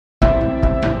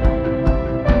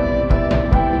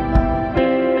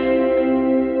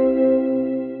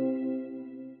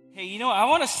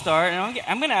want to start, and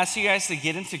I'm going to ask you guys to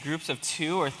get into groups of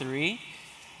 2 or 3.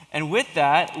 And with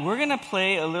that, we're going to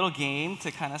play a little game to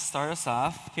kind of start us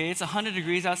off. Okay, it's 100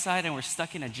 degrees outside, and we're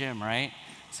stuck in a gym, right?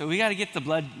 So we got to get the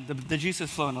blood, the juices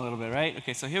flowing a little bit, right?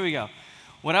 Okay, so here we go.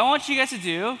 What I want you guys to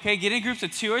do, okay, get in groups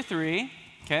of 2 or 3,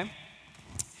 okay?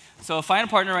 So find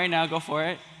a partner right now, go for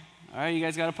it. All right, you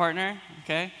guys got a partner?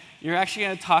 Okay. You're actually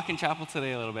going to talk in chapel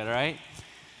today a little bit, all right?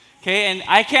 Okay, and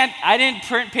I didn't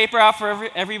print paper out for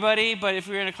everybody, but if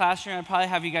we were in a classroom, I'd probably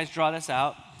have you guys draw this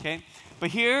out, okay? But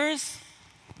here's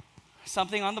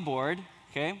something on the board,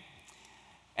 okay?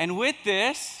 And with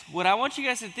this, what I want you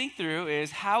guys to think through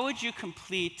is how would you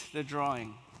complete the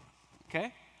drawing,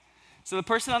 okay? So the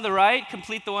person on the right,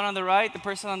 complete the one on the right. The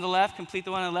person on the left, complete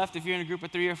the one on the left. If you're in a group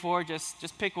of 3 or 4,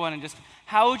 just pick one and just,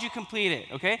 how would you complete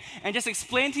it, okay? And just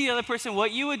explain to the other person what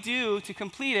you would do to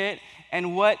complete it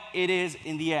and what it is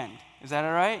in the end. Is that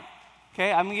all right?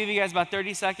 Okay, I'm going to give you guys about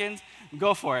 30 seconds.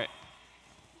 Go for it.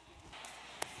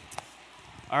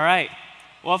 All right.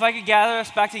 Well, if I could gather us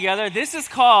back together, this is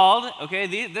called,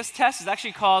 okay, this test is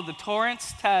actually called the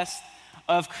Torrance Test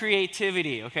of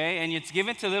Creativity, okay? And it's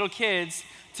given to little kids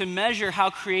to measure how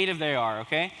creative they are,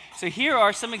 okay? So here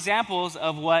are some examples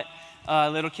of what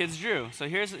little kids drew. So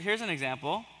here's an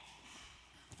example.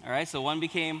 All right, so one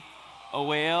became a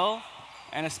whale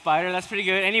and a spider. That's pretty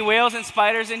good. Any whales and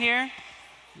spiders in here?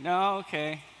 No?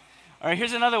 Okay. All right,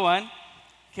 here's another one.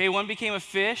 Okay, one became a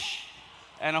fish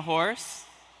and a horse.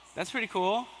 That's pretty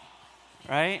cool,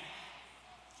 right?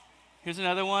 Here's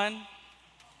another one.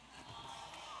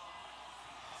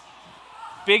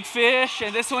 Big fish,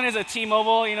 and this one is a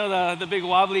T-Mobile, you know, the big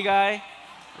wobbly guy,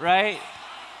 right?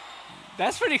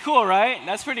 That's pretty cool, right?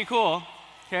 That's pretty cool,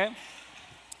 okay?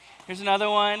 Here's another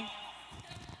one.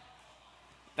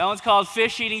 That one's called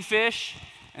Fish Eating Fish,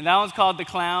 and that one's called The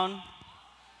Clown,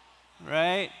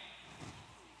 right?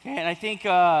 Okay, and I think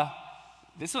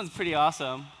this one's pretty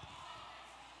awesome.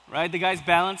 Right, the guy's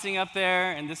balancing up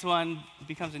there, and this one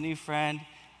becomes a new friend.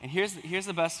 And here's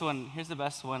the best one. Here's the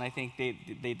best one. I think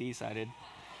they decided.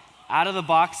 Out of the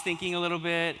box thinking a little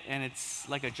bit, and it's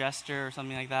like a gesture or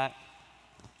something like that.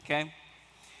 Okay.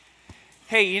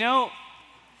 Hey, you know,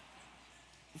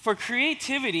 for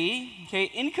creativity, okay,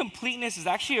 incompleteness is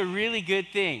actually a really good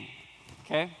thing.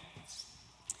 Okay.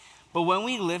 But when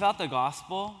we live out the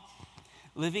gospel,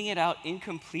 living it out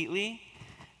incompletely,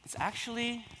 it's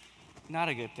actually not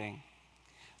a good thing.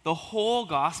 The whole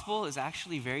gospel is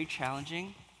actually very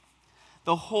challenging.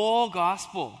 The whole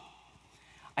gospel.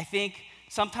 I think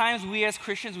sometimes we as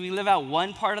Christians, we live out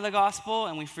one part of the gospel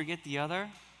and we forget the other.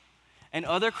 And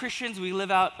other Christians, we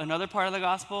live out another part of the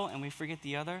gospel and we forget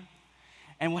the other.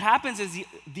 And what happens is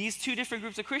these two different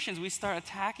groups of Christians, we start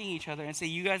attacking each other and say,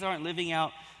 you guys aren't living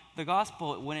out the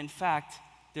gospel, when in fact,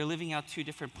 they're living out two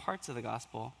different parts of the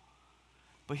gospel.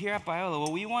 But here at Biola,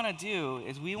 what we want to do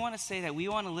is we want to say that we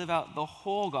want to live out the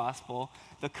whole gospel,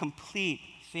 the complete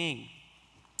thing.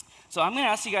 So I'm going to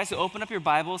ask you guys to open up your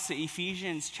Bibles to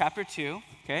Ephesians chapter 2,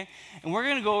 okay? And we're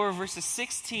going to go over verses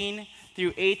 16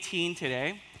 through 18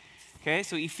 today. Okay,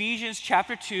 so Ephesians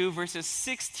chapter 2, verses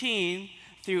 16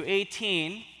 through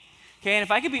 18. Okay, and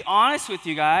if I could be honest with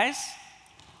you guys,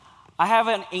 I have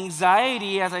an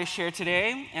anxiety as I share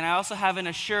today, and I also have an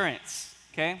assurance,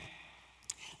 okay?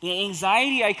 The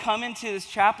anxiety I come into this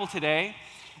chapel today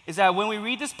is that when we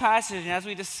read this passage and as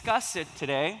we discuss it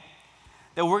today,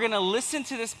 that we're going to listen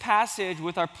to this passage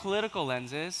with our political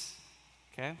lenses,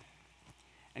 okay,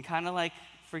 and kind of like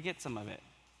forget some of it.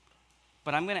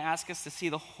 But I'm going to ask us to see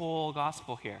the whole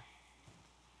gospel here.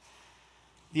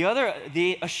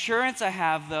 The assurance I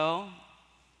have, though,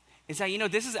 is that, you know,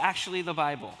 this is actually the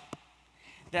Bible.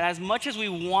 That as much as we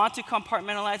want to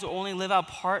compartmentalize or only live out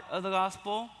part of the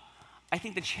gospel, I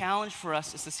think the challenge for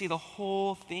us is to see the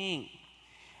whole thing.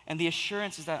 And the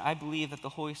assurance is that I believe that the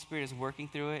Holy Spirit is working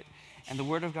through it, and the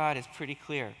Word of God is pretty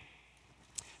clear.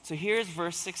 So here's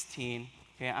verse 16.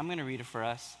 Okay, I'm going to read it for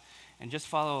us, and just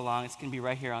follow along. It's going to be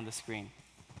right here on the screen.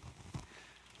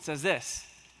 It says this,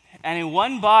 and in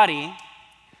one body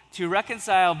to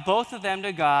reconcile both of them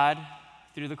to God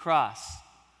through the cross,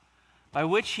 by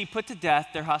which he put to death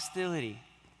their hostility.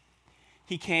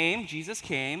 Jesus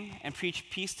came, and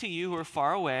preached peace to you who are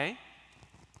far away,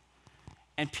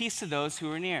 and peace to those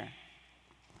who are near.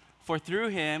 For through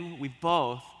him we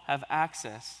both have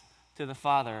access to the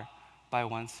Father by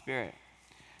one Spirit.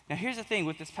 Now here's the thing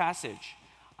with this passage.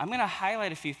 I'm going to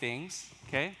highlight a few things,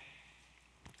 okay?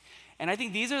 And I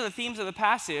think these are the themes of the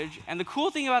passage. And the cool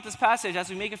thing about this passage, as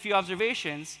we make a few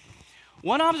observations,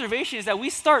 one observation is that we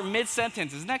start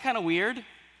mid-sentence. Isn't that kind of weird?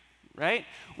 right?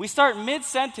 We start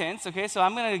mid-sentence, okay? So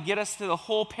I'm going to get us to the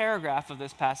whole paragraph of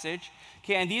this passage,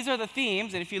 okay? And these are the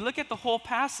themes. And if you look at the whole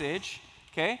passage,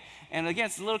 okay? And again,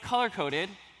 it's a little color-coded,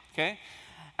 okay?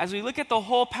 As we look at the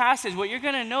whole passage, what you're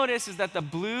going to notice is that the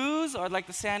blues are like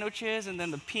the sandwiches, and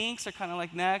then the pinks are kind of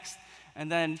like next.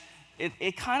 And then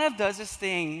it kind of does this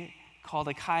thing called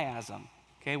a chiasm.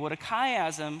 Okay, what a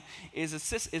chiasm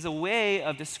is a way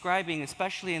of describing,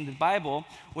 especially in the Bible,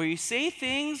 where you say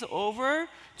things over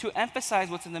to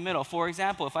emphasize what's in the middle. For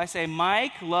example, if I say,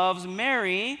 Mike loves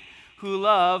Mary, who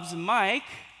loves Mike,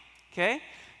 okay,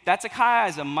 that's a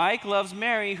chiasm. Mike loves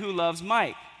Mary, who loves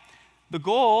Mike. The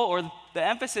goal or the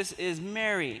emphasis is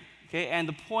Mary, okay, and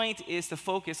the point is to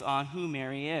focus on who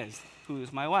Mary is, who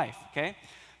is my wife, okay?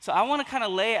 So I want to kind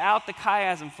of lay out the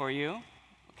chiasm for you,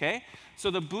 okay? So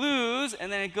the blues,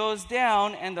 and then it goes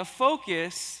down, and the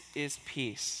focus is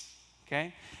peace,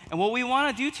 okay? And what we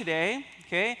want to do today,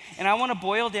 okay, and I want to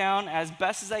boil down as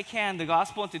best as I can the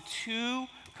gospel into two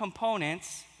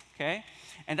components, okay?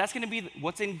 And that's going to be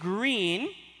what's in green,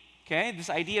 okay? This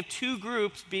idea of two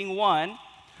groups being one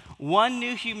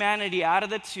new humanity out of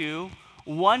the two,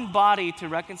 one body to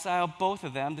reconcile both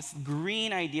of them, this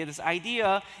green idea, this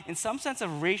idea in some sense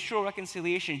of racial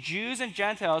reconciliation. Jews and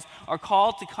Gentiles are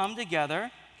called to come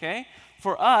together, okay?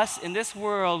 For us in this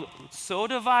world so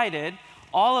divided,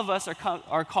 all of us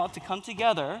are called to come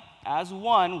together as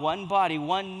one body,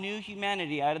 one new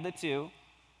humanity out of the two.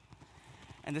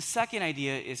 And the second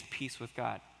idea is peace with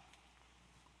God.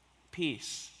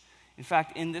 Peace. In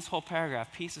fact, in this whole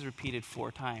paragraph, peace is repeated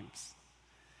 4 times.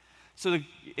 So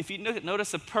if you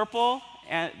notice the purple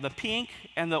and the pink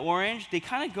and the orange, they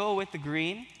kind of go with the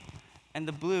green, and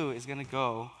the blue is going to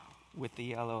go with the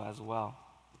yellow as well.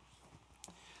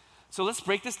 So let's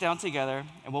break this down together,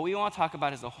 and what we want to talk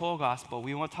about is the whole gospel.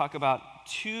 We want to talk about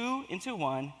 2 into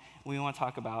 1, and we want to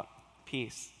talk about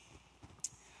peace.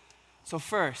 So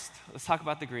first, let's talk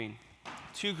about the green.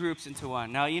 2 groups into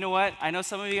 1. Now, you know what? I know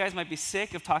some of you guys might be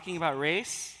sick of talking about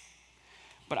race,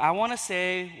 but I want to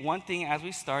say one thing as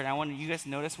we start. I want you guys to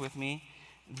notice with me.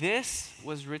 This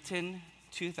was written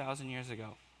 2,000 years ago.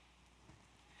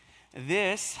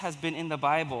 This has been in the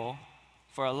Bible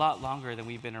for a lot longer than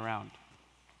we've been around.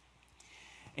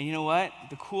 And you know what?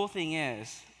 The cool thing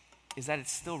is that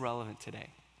it's still relevant today.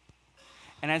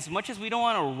 And as much as we don't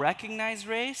want to recognize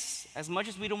race, as much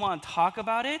as we don't want to talk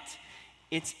about it,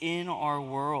 it's in our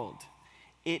world.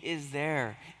 It is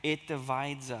there. It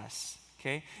divides us.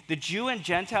 Okay? The Jew and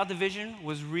Gentile division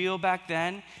was real back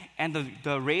then, and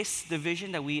the race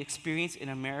division that we experience in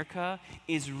America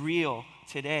is real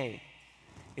today.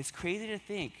 It's crazy to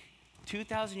think,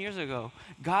 2,000 years ago,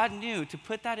 God knew to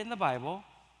put that in the Bible,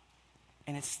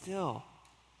 and it still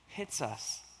hits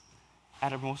us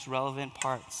at our most relevant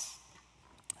parts.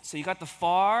 So you got the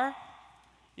far,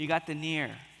 you got the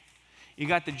near. You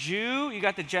got the Jew, you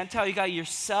got the Gentile, you got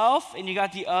yourself, and you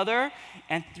got the other,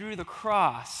 and through the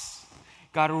cross,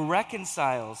 God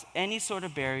reconciles any sort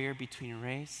of barrier between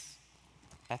race,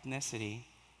 ethnicity,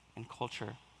 and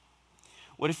culture.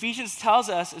 What Ephesians tells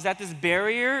us is that this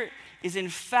barrier is in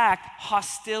fact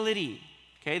hostility.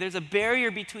 Okay, there's a barrier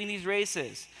between these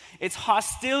races. It's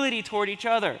hostility toward each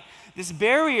other. This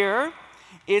barrier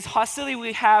is hostility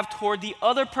we have toward the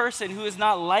other person who is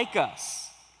not like us.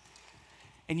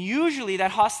 And usually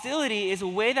that hostility is a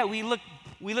way that we look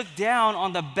down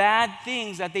on the bad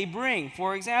things that they bring.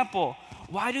 For example,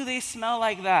 why do they smell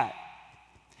like that?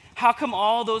 How come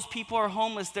all those people are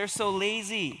homeless? They're so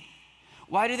lazy.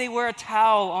 Why do they wear a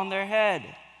towel on their head?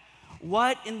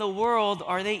 What in the world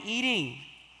are they eating?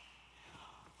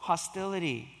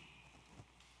 Hostility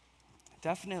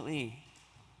definitely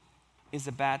is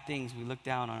the bad things we look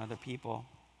down on other people.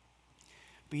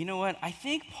 But you know what? I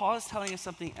think Paul is telling us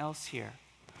something else here.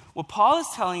 What Paul is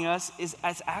telling us is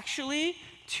actually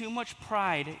too much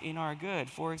pride in our good.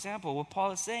 For example, what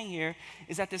Paul is saying here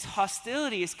is that this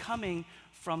hostility is coming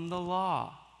from the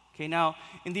law. Okay, now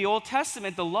in the Old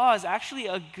Testament, the law is actually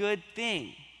a good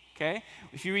thing. Okay,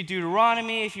 if you read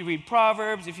Deuteronomy, if you read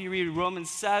Proverbs, if you read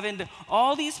Romans 7,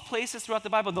 all these places throughout the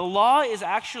Bible, the law is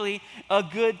actually a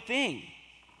good thing.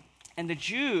 And the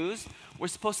Jews were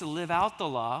supposed to live out the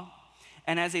law.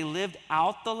 And as they lived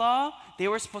out the law, they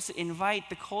were supposed to invite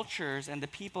the cultures and the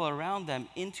people around them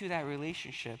into that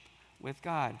relationship with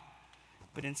God.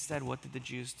 But instead, what did the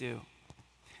Jews do?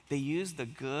 They used the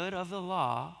good of the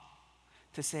law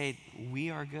to say, we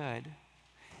are good,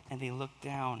 and they looked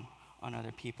down on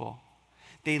other people.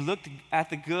 They looked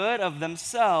at the good of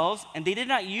themselves, and they did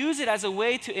not use it as a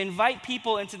way to invite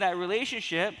people into that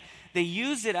relationship. They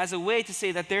used it as a way to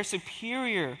say that they're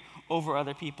superior over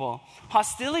other people.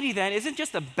 Hostility then isn't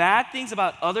just the bad things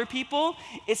about other people,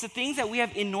 it's the things that we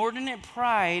have inordinate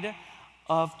pride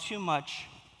of too much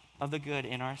of the good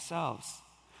in ourselves.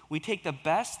 We take the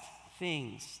best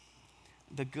things,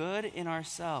 the good in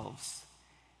ourselves,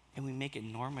 and we make it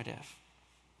normative.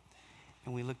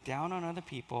 And we look down on other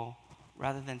people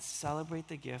rather than celebrate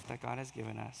the gift that God has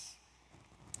given us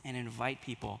and invite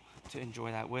people to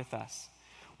enjoy that with us.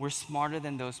 We're smarter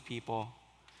than those people.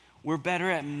 We're better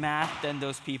at math than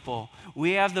those people.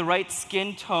 We have the right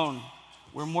skin tone.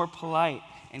 We're more polite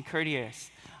and courteous.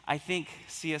 I think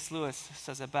C.S. Lewis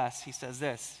says it best. He says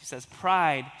this. He says,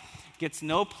 pride gets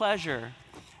no pleasure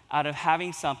out of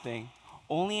having something,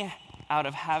 only out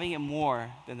of having it more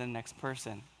than the next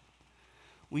person.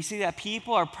 We see that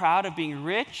people are proud of being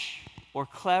rich or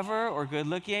clever or good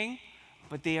looking,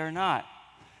 but they are not.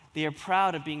 They are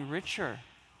proud of being richer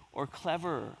or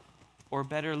cleverer or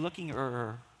better looking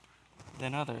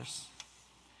than others.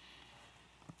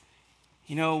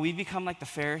 You know, we become like the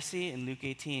Pharisee in Luke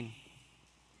 18.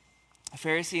 The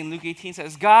Pharisee in Luke 18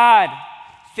 says, God,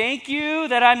 thank you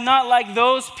that I'm not like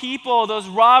those people, those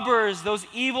robbers, those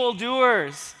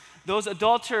evildoers, those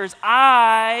adulterers.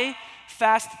 I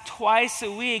fast twice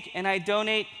a week and I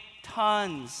donate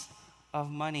tons of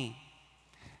money.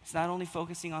 It's not only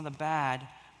focusing on the bad,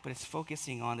 but it's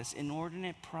focusing on this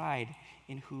inordinate pride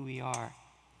in who we are.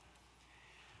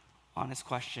 Honest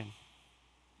question.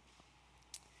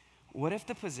 What if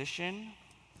the position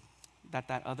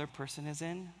that other person is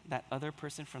in, that other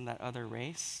person from that other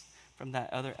race, from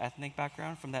that other ethnic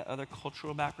background, from that other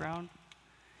cultural background,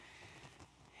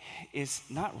 is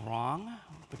not wrong,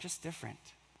 but just different?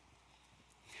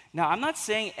 Now, I'm not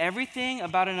saying everything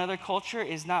about another culture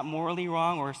is not morally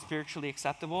wrong or spiritually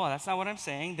acceptable. That's not what I'm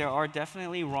saying. There are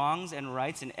definitely wrongs and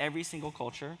rights in every single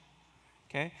culture,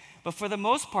 okay? But for the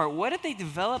most part, what if they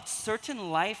developed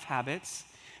certain life habits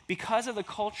because of the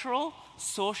cultural,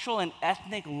 social, and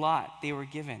ethnic lot they were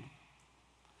given?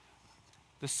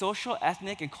 The social,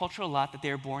 ethnic, and cultural lot that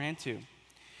they were born into.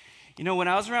 You know, when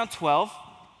I was around 12,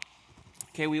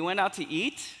 okay, we went out to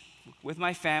eat with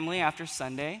my family after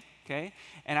Sunday, okay?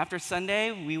 And after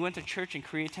Sunday, we went to church in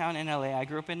Koreatown in LA. I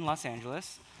grew up in Los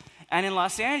Angeles. And in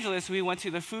Los Angeles, we went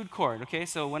to the food court, okay?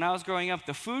 So when I was growing up,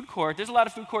 the food court, there's a lot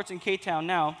of food courts in K-Town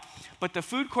now, but the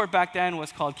food court back then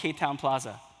was called K-Town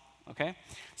Plaza, okay?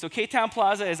 So K-Town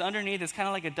Plaza is underneath, it's kind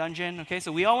of like a dungeon, okay?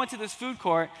 So we all went to this food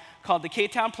court called the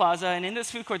K-Town Plaza, and in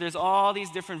this food court, there's all these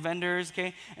different vendors,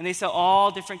 okay? And they sell all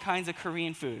different kinds of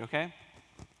Korean food, okay?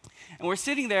 And we're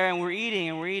sitting there, and we're eating,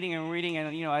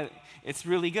 and you know, it's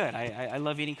really good. I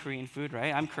love eating Korean food,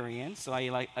 right? I'm Korean, so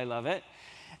I love it.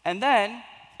 And then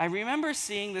I remember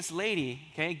seeing this lady,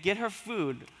 okay, get her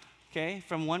food, okay,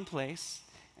 from one place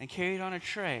and carry it on a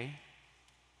tray,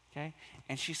 okay,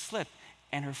 and she slipped,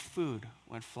 and her food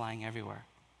went flying everywhere.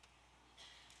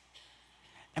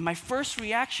 And my first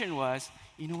reaction was,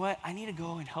 you know what? I need to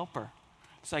go and help her.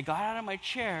 So I got out of my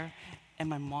chair, and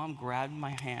my mom grabbed my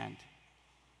hand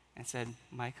and said,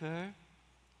 Michael,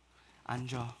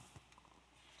 앉아.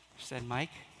 She said, Mike,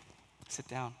 sit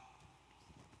down.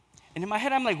 And in my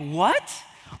head, I'm like, what?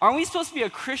 Aren't we supposed to be a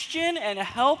Christian and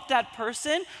help that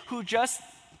person who just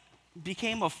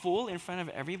became a fool in front of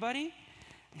everybody?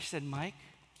 And she said, Michael,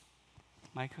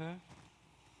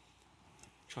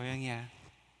 조용히 해.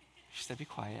 She said, be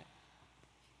quiet.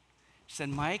 She said,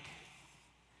 Mike,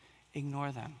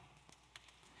 ignore them.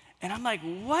 And I'm like,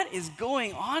 what is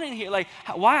going on in here? Like,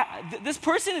 why? This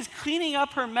person is cleaning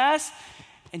up her mess.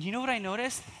 And you know what I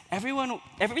noticed?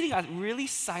 Everything got really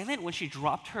silent when she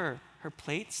dropped her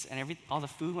plates and all the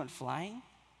food went flying.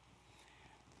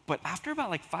 But after about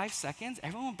like 5 seconds,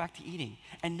 everyone went back to eating.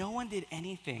 And no one did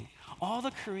anything. All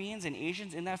the Koreans and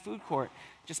Asians in that food court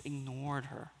just ignored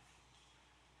her.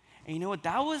 And you know what?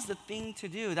 That was the thing to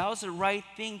do. That was the right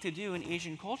thing to do in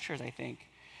Asian cultures, I think.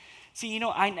 See, you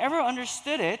know, I never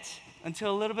understood it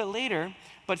until a little bit later.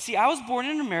 But see, I was born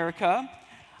in America.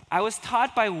 I was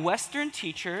taught by Western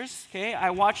teachers, okay?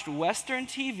 I watched Western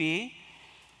TV.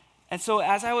 And so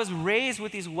as I was raised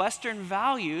with these Western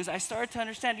values, I started to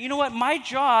understand, you know what? My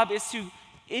job is to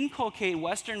inculcate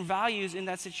Western values in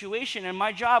that situation. And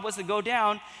my job was to go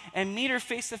down and meet her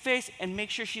face to face and make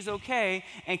sure she's okay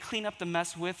and clean up the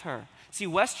mess with her. See,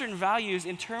 Western values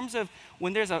in terms of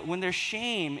when there's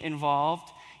shame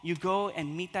involved, you go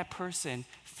and meet that person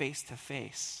face to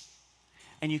face.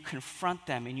 And you confront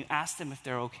them and you ask them if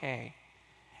they're okay.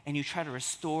 And you try to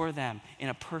restore them in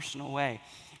a personal way.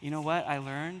 You know what I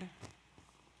learned?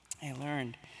 I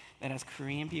learned that as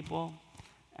Korean people,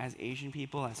 as Asian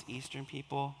people, as Eastern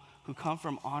people who come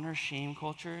from honor-shame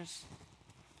cultures,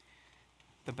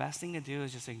 the best thing to do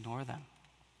is just ignore them.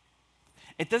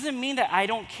 It doesn't mean that I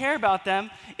don't care about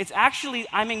them. It's actually,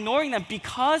 I'm ignoring them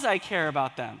because I care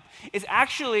about them. It's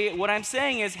actually, what I'm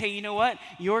saying is, hey, you know what?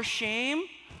 Your shame,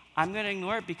 I'm going to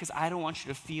ignore it because I don't want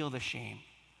you to feel the shame.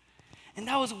 And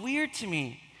that was weird to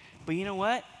me. But you know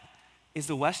what? Is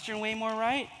the Western way more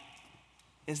right?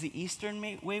 Is the Eastern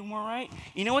way more right?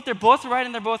 You know what? They're both right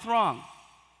and they're both wrong.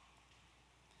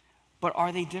 But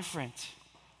are they different?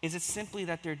 Is it simply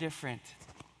that they're different?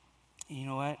 And you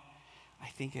know what? I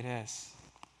think it is.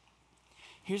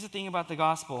 Here's the thing about the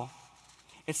gospel.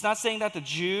 It's not saying that the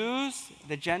Jews,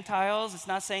 the Gentiles, it's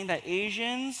not saying that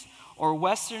Asians or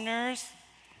Westerners,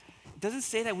 it doesn't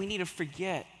say that we need to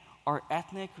forget our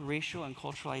ethnic, racial, and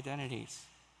cultural identities.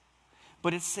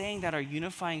 But it's saying that our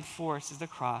unifying force is the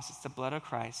cross, it's the blood of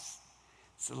Christ,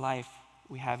 it's the life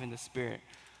we have in the Spirit.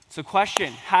 So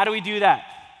question, how do we do that?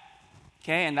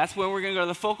 Okay, and that's where we're going to go to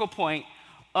the focal point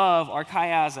of our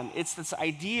chiasm. It's this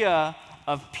idea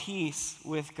of peace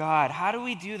with God. How do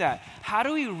we do that? How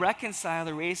do we reconcile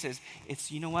the races?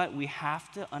 It's, you know what? We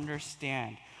have to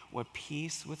understand what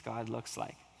peace with God looks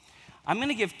like. I'm going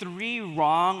to give 3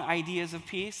 wrong ideas of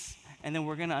peace, and then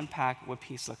we're going to unpack what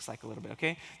peace looks like a little bit,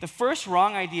 okay? The first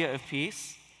wrong idea of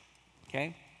peace,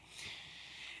 okay,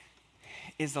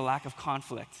 is the lack of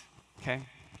conflict, okay?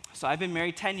 So I've been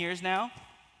married 10 years now.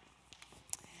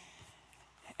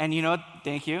 And you know,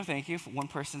 thank you. One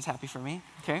person's happy for me,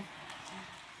 okay?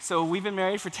 So we've been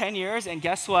married for 10 years, and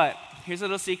guess what? Here's a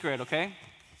little secret, okay?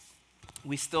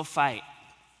 We still fight,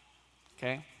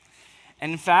 okay?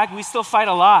 And in fact, we still fight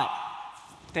a lot.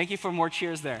 Thank you for more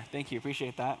cheers there. Thank you,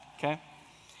 appreciate that, okay?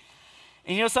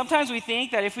 And you know, sometimes we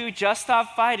think that if we would just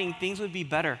stop fighting, things would be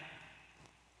better.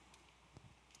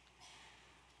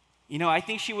 You know, I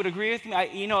think she would agree with me.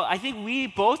 I think we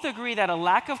both agree that a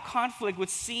lack of conflict would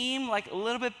seem like a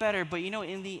little bit better, but you know,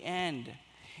 in the end,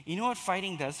 you know what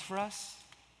fighting does for us?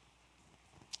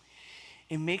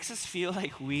 It makes us feel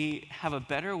like we have a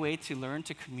better way to learn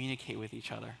to communicate with each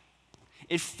other.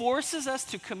 It forces us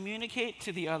to communicate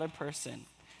to the other person.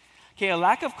 Okay, a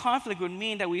lack of conflict would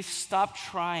mean that we've stopped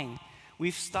trying.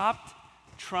 We've stopped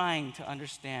trying to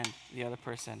understand the other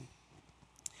person.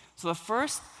 So the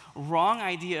first wrong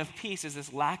idea of peace is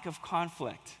this lack of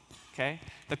conflict, okay?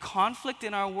 The conflict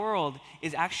in our world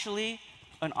is actually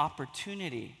an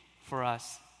opportunity for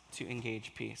us to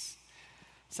engage peace.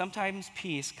 Sometimes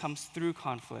peace comes through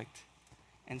conflict,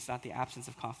 and it's not the absence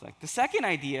of conflict. The second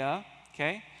idea,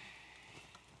 okay,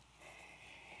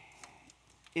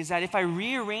 is that if I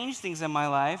rearrange things in my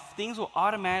life, things will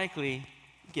automatically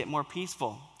get more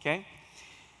peaceful, okay?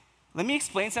 Let me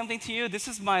explain something to you. This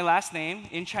is my last name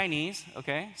in Chinese,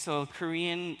 okay? So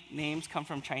Korean names come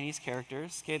from Chinese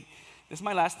characters, okay? This is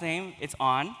my last name. It's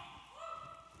On.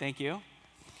 Thank you.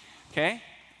 Okay?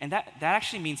 And that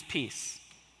actually means peace.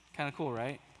 Kind of cool,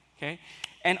 right? Okay?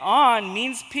 And On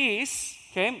means peace,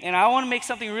 okay? And I want to make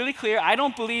something really clear. I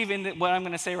don't believe in what I'm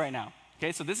going to say right now,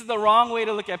 okay? So this is the wrong way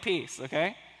to look at peace,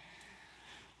 okay?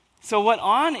 So what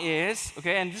On is,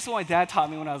 okay, and this is what my dad taught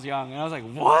me when I was young, and I was like,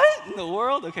 what in the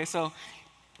world? Okay, so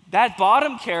that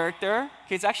bottom character,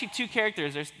 okay, it's actually 2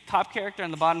 characters. There's the top character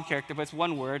and the bottom character, but it's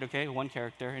one word, okay, one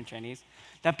character in Chinese.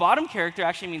 That bottom character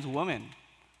actually means woman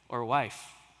or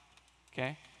wife,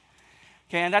 okay?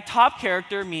 Okay, and that top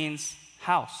character means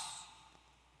house,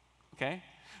 okay?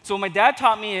 So what my dad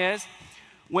taught me is,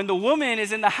 when the woman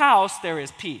is in the house, there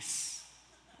is peace,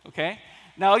 okay?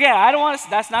 Now, again,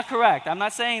 that's not correct. I'm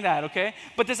not saying that, okay?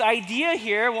 But this idea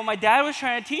here, what my dad was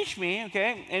trying to teach me,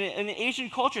 okay, in the Asian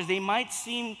cultures, they might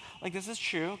seem like this is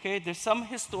true, okay? There's some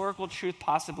historical truth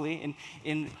possibly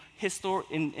in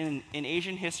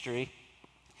Asian history.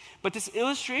 But this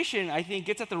illustration, I think,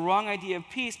 gets at the wrong idea of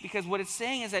peace, because what it's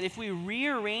saying is that if we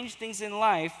rearrange things in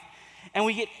life and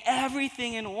we get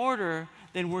everything in order,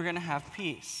 then we're going to have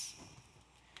peace.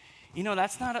 You know,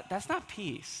 that's not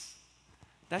peace.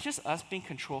 That's just us being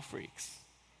control freaks.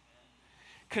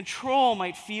 Control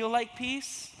might feel like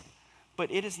peace, but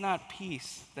it is not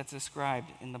peace that's described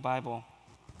in the Bible.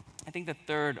 I think the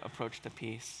third approach to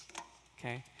peace,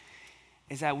 okay,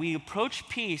 is that we approach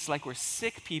peace like we're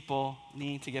sick people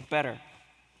needing to get better.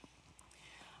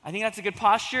 I think that's a good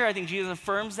posture. I think Jesus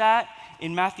affirms that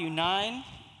in Matthew 9.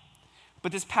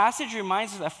 But this passage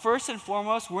reminds us that first and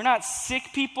foremost, we're not sick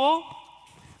people,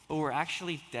 but we're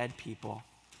actually dead people.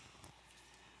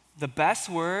 The best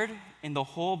word in the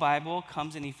whole Bible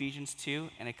comes in Ephesians 2,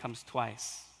 and it comes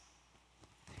twice.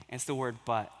 And it's the word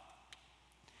but.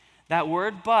 That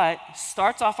word but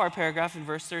starts off our paragraph in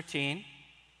verse 13,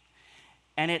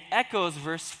 and it echoes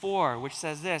verse 4, which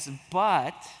says this: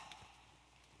 but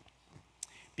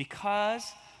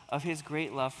because of his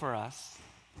great love for us,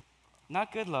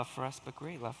 not good love for us, but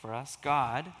great love for us,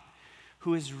 God,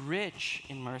 who is rich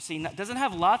in mercy, doesn't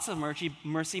have lots of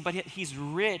mercy, but he's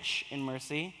rich in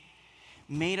mercy,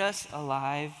 made us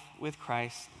alive with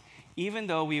Christ, even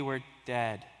though we were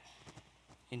dead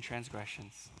in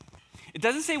transgressions. It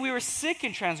doesn't say we were sick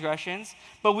in transgressions,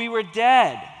 but we were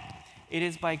dead. It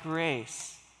is by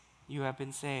grace you have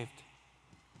been saved.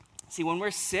 See, when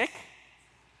we're sick,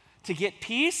 to get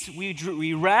peace,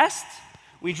 we rest,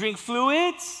 we drink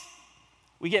fluids,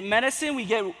 we get medicine,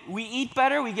 we eat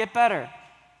better, we get better.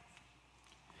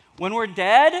 When we're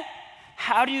dead,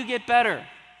 how do you get better?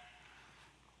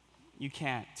 You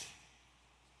can't.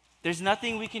 There's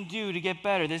nothing we can do to get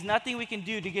better. There's nothing we can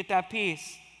do to get that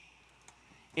peace.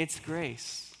 It's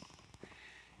grace.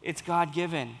 It's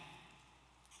God-given.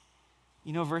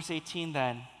 You know, verse 18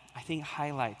 then, I think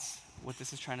highlights what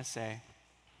this is trying to say,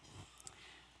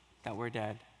 that we're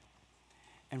dead.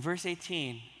 In verse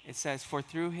 18, it says, "For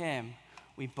through him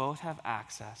we both have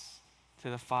access to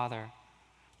the Father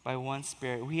by one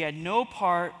Spirit. We had no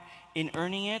part in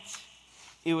earning it.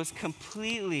 It was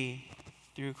completely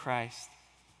through Christ."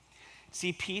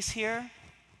 See, peace here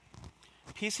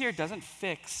doesn't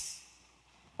fix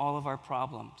all of our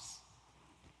problems.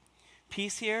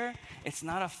 Peace here, it's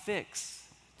not a fix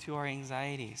to our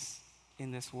anxieties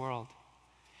in this world.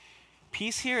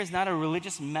 Peace here is not a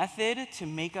religious method to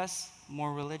make us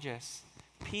more religious.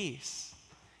 Peace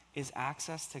is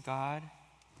access to God.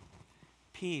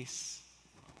 Peace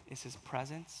is his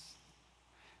presence.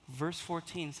 Verse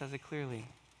 14 says it clearly.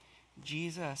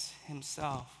 Jesus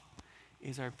himself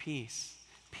is our peace.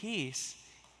 Peace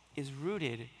is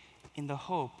rooted in the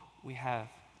hope we have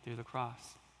through the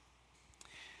cross.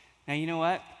 Now, you know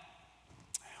what?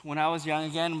 When I was young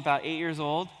again, about 8 years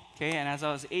old, okay, and as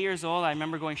I was 8 years old, I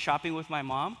remember going shopping with my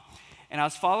mom, and I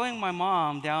was following my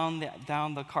mom down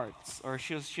the carts, or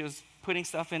she was putting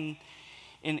stuff in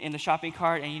the shopping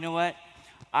cart, and you know what?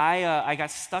 I got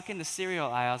stuck in the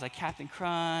cereal aisles, like Captain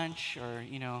Crunch, or,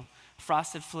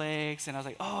 Frosted Flakes, and I was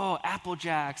like, oh, Apple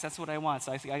Jacks, that's what I want.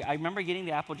 So I remember getting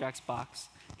the Apple Jacks box,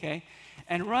 okay,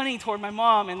 and running toward my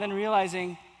mom, and then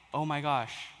realizing, oh my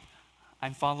gosh,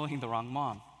 I'm following the wrong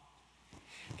mom,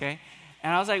 okay?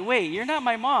 And I was like, wait, you're not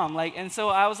my mom. And so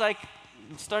I was like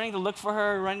starting to look for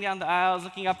her, running down the aisles,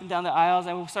 looking up and down the aisles.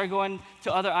 I started going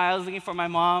to other aisles looking for my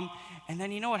mom. And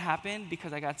then you know what happened?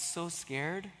 Because I got so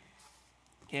scared.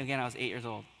 Okay, again, I was 8 years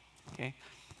old, okay?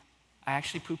 I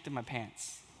actually pooped in my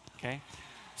pants, okay?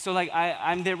 So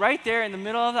I'm there right there in the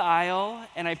middle of the aisle,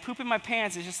 and I poop in my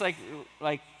pants. It's just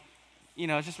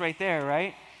it's just right there,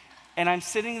 right? And I'm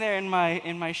sitting there in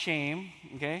my shame,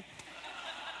 okay?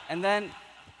 And then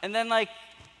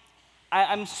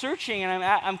I'm searching, and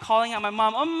I'm calling out my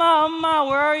mom, Oma,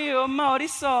 where are you? Oma,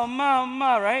 어딨어?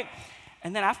 Oma, right?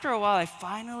 And then after a while, I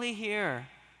finally hear,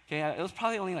 okay, it was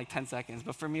probably only like 10 seconds,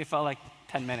 but for me, it felt like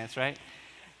 10 minutes, right?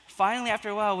 Finally, after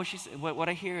a while, what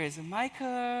I hear is,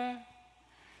 Micah.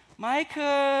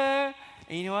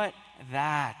 And you know what?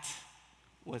 That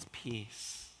was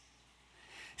peace.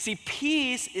 See,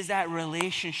 peace is that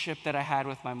relationship that I had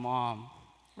with my mom,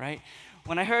 right?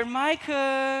 When I heard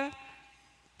Micah,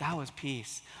 that was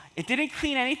peace. It didn't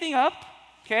clean anything up,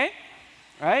 okay?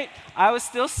 Right? I was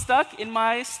still stuck in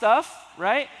my stuff,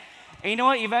 right? And you know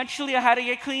what? Eventually I had to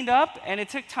get cleaned up, and it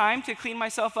took time to clean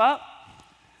myself up.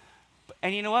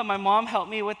 And you know what? My mom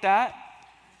helped me with that.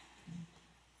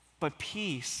 But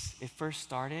peace, it first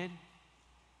started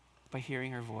by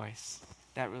hearing her voice,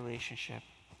 that relationship.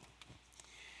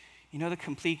 You know, the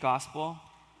complete gospel,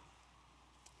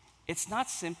 it's not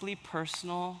simply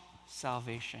personal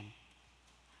salvation.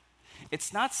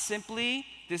 It's not simply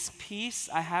this peace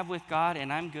I have with God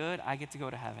and I'm good, I get to go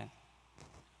to heaven.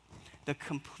 The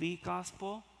complete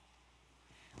gospel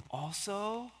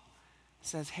also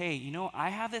says, hey, I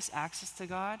have this access to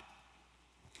God.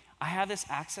 I have this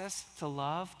access to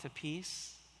love, to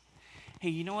peace. Hey,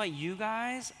 you know what, you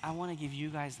guys, I want to give you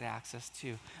guys the access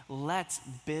too. Let's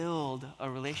build a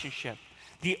relationship.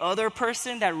 The other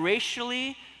person, that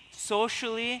racially,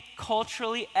 socially,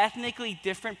 culturally, ethnically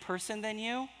different person than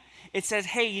you, it says,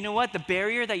 hey, you know what, the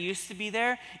barrier that used to be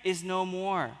there is no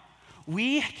more.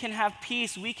 We can have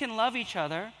peace, we can love each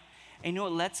other, and you know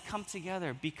what, let's come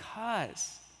together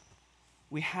because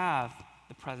we have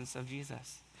the presence of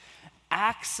Jesus.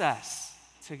 Access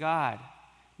to God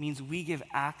means we give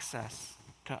access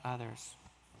to others.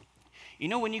 You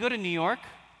know, when you go to New York,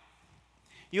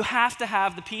 you have to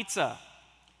have the pizza.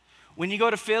 When you go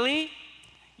to Philly,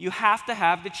 you have to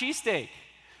have the cheesesteak.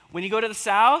 When you go to the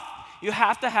South, you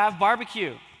have to have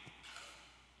barbecue.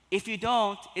 If you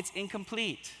don't, it's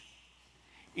incomplete.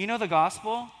 You know the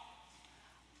gospel?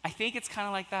 I think it's kind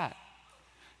of like that.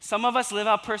 Some of us live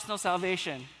out personal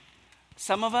salvation.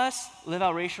 Some of us live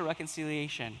out racial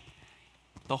reconciliation.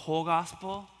 The whole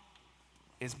gospel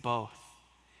is both.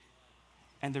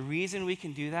 And the reason we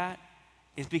can do that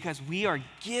is because we are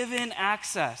given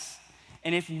access.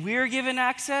 And if we're given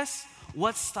access,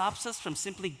 what stops us from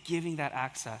simply giving that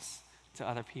access to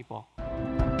other people?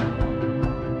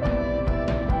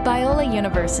 Biola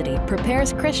University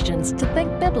prepares Christians to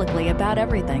think biblically about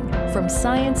everything, from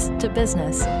science to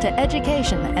business to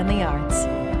education and the arts.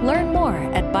 Learn more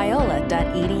at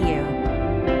biola.edu.